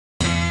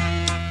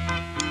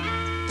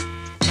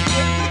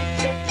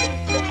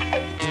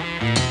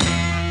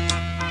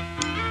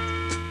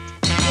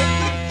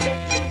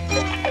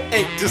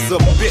Ain't this a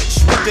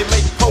bitch? What they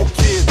make poor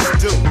kids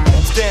do?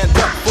 Stand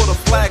up for the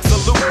flag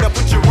salute. Now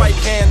put your right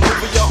hand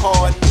over your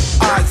heart,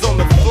 eyes on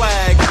the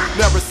flag.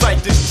 Now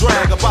recite this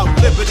drag about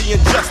liberty and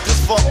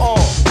justice for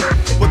all.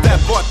 But that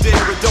part there,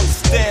 it don't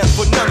stand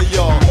for none of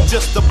y'all.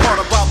 Just the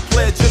part about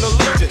pledge and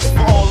allegiance.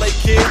 For all they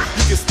care,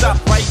 you can stop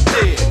right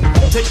there.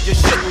 Take your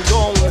shit and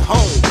go on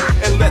home,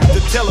 and let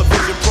the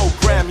television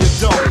program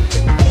your dome.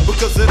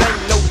 Because it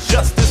ain't no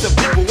justice if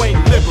people ain't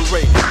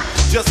liberated.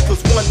 Just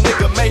cause one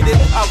nigga made it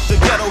out the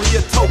ghetto, he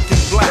a token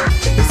black.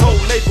 His whole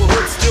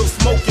neighborhood still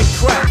smoking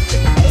crack.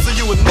 So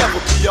you would never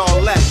be all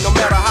that. No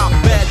matter how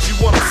bad you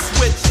wanna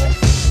switch,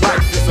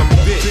 life is a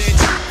bitch. Bitch,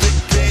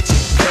 bitch, bitch,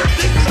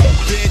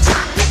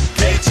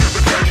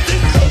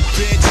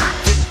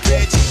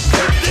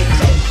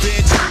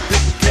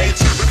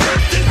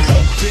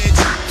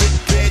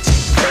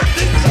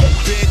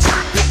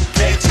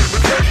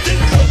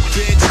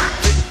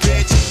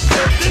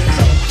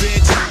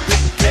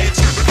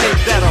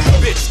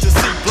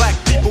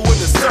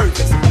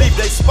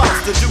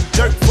 to do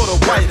dirt for the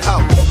White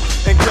House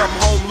and come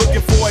home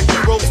looking for a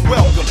hero's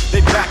welcome. They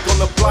back on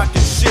the block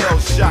and shell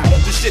shock.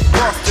 The shit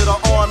costed an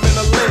arm and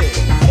a leg.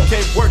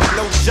 Can't work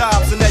no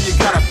jobs and now you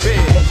got a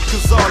bed.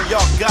 Cause all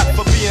y'all got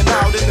for being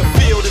out in the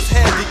field is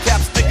handicap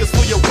stickers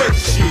for your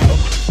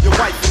windshield. Your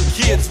wife and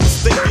kids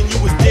was thinking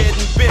you was dead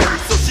and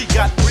buried, so she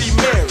got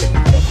remarried.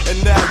 And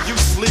now you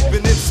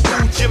sleeping in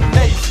school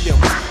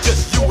gymnasiums.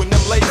 Just you and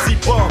them lazy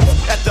bums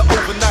at the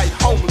overnight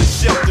homeless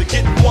shelter,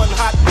 getting one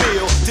hot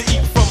meal to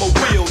eat from a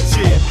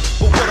wheelchair.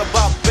 But what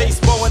about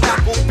baseball and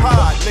apple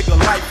pie? Nigga,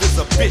 life is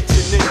a bitch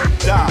and then you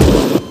die.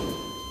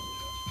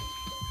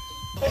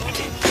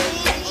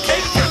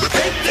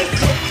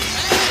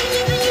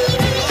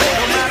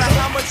 No matter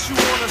how much you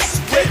wanna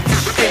switch,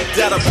 ain't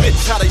that a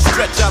bitch how they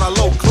stretch out a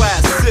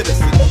low-class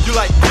citizen? You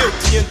like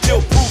guilty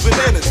until proven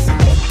innocent,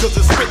 cause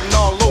it's written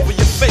all over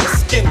your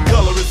face. Skin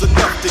color is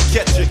enough to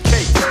catch a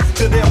case.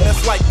 To them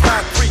that's like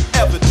concrete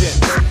evidence.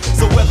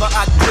 So whether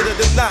I did it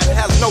or not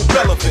has no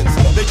relevance.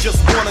 They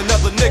just want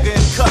another nigga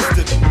in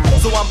custody.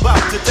 So I'm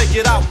about to take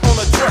it out on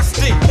a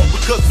trustee,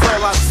 because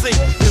all I see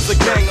is a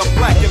gang of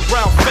black and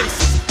brown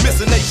faces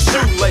missing they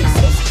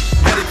shoelaces,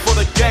 headed for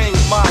the gang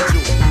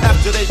module.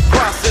 After they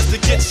process to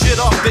get shit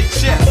off their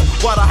chest,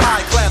 while the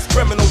high-class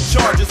criminal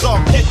charges all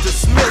get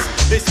dismissed,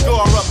 they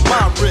scar up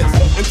my wrist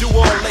and do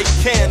all they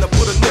can to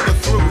put a nigga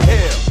through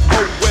hell.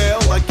 Oh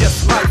well, I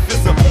guess life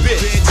is a bitch.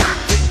 Bitch,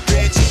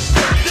 bitch,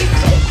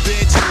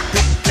 bitch,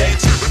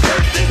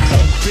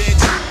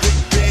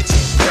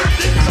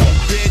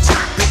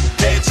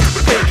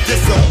 ain't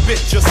this a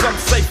bitch or some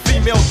say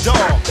female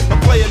dog? I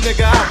play a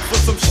nigga out for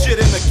some shit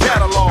in the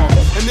catalog,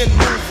 and then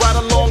move right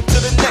along to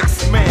the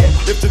next man.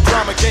 If the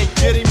drama can't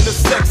get him, the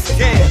sex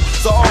can.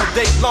 So all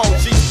day long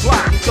she's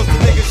plotting, cause the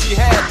nigga she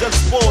had done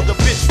spoiled the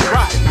bitch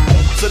rotten.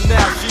 So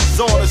now she's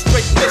on a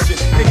straight mission,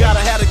 and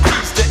gotta have the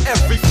keys to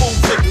every fool's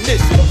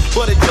ignition.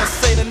 But it just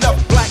ain't enough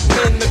black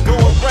men to go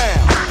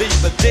around. They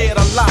either dead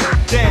or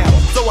locked down.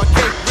 So I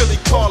can't really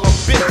call them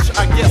bitch,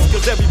 I guess,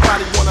 cause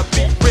everybody wanna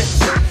be rich.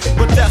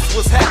 But that's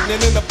what's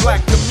happening in the black